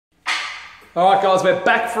Alright guys, we're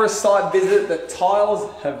back for a site visit. The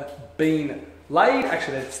tiles have been laid,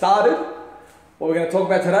 actually they've started. What we're going to talk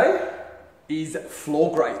about today is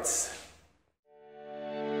floor grates.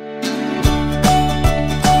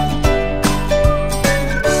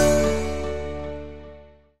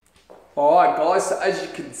 Alright guys, so as you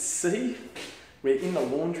can see, we're in the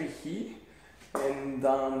laundry here and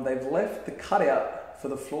they've left the cutout for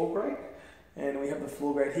the floor grate. And we have the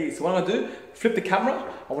floor grate here. So what I'm going to do, flip the camera.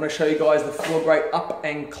 I want to show you guys the floor grate up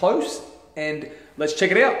and close, and let's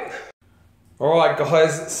check it out. All right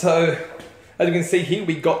guys, so as you can see here,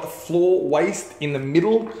 we got the floor waste in the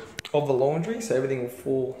middle of the laundry, so everything will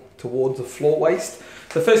fall towards the floor waste.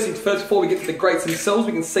 So first things first, before we get to the grates themselves,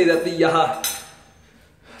 we can see that the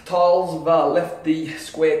tiles have left the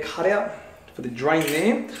square cutout for the drain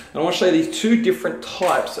there. And I want to show you these two different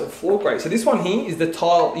types of floor grates. So this one here is the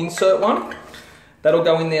tile insert one. That'll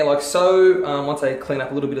go in there like so. Once they clean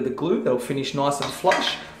up a little bit of the glue, that'll finish nice and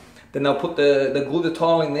flush. Then they'll put the glue the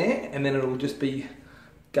tile in there, and then it'll just be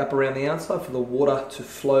gap around the outside for the water to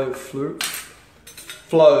flow through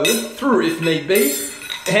if need be.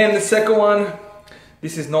 And the second one,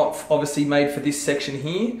 this is not obviously made for this section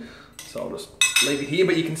here, so I'll just leave it here,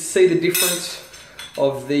 but you can see the difference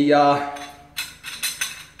of the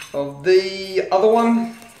other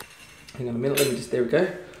one. Hang on a minute, there we go.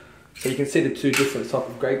 So you can see the two different type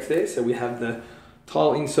of grates there. So we have the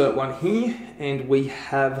tile insert one here, and we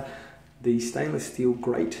have the stainless steel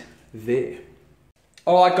grate there.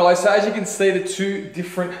 All right guys, so as you can see, the two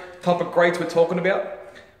different type of grates we're talking about.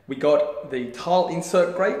 We got the tile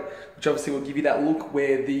insert grate, which obviously will give you that look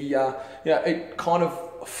where the it kind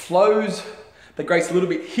of flows. The grate's a little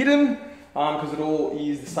bit hidden, because it all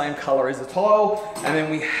is the same color as the tile. And then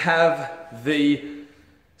we have the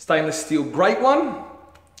stainless steel grate one,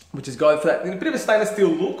 which is going for that a bit of a stainless steel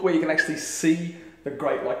look where you can actually see the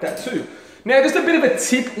grate like that too. Now, just a bit of a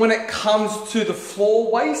tip when it comes to the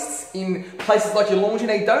floor wastes in places like your laundry.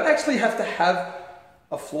 Now, you don't actually have to have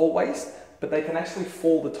a floor waste, but they can actually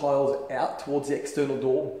fall the tiles out towards the external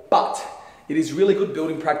door. But it is really good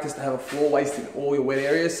building practice to have a floor waste in all your wet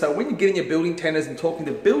areas. So when you're getting your building tenders and talking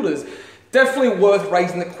to builders, definitely worth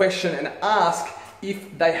raising the question and ask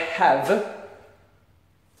if they have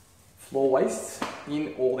floor wastes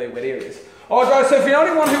in all their wet areas. All right guys, so if you're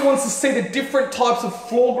the only one who wants to see the different types of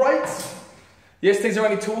floor grates, yes, these are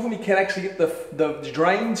only two of them. You can actually get the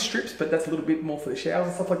drain strips, but that's a little bit more for the showers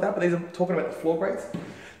and stuff like that. But these are talking about the floor grates.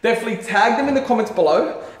 Definitely tag them in the comments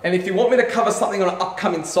below. And if you want me to cover something on an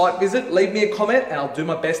upcoming site visit, leave me a comment and I'll do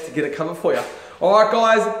my best to get it covered for you. All right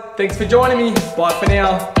guys, thanks for joining me. Bye for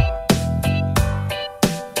now.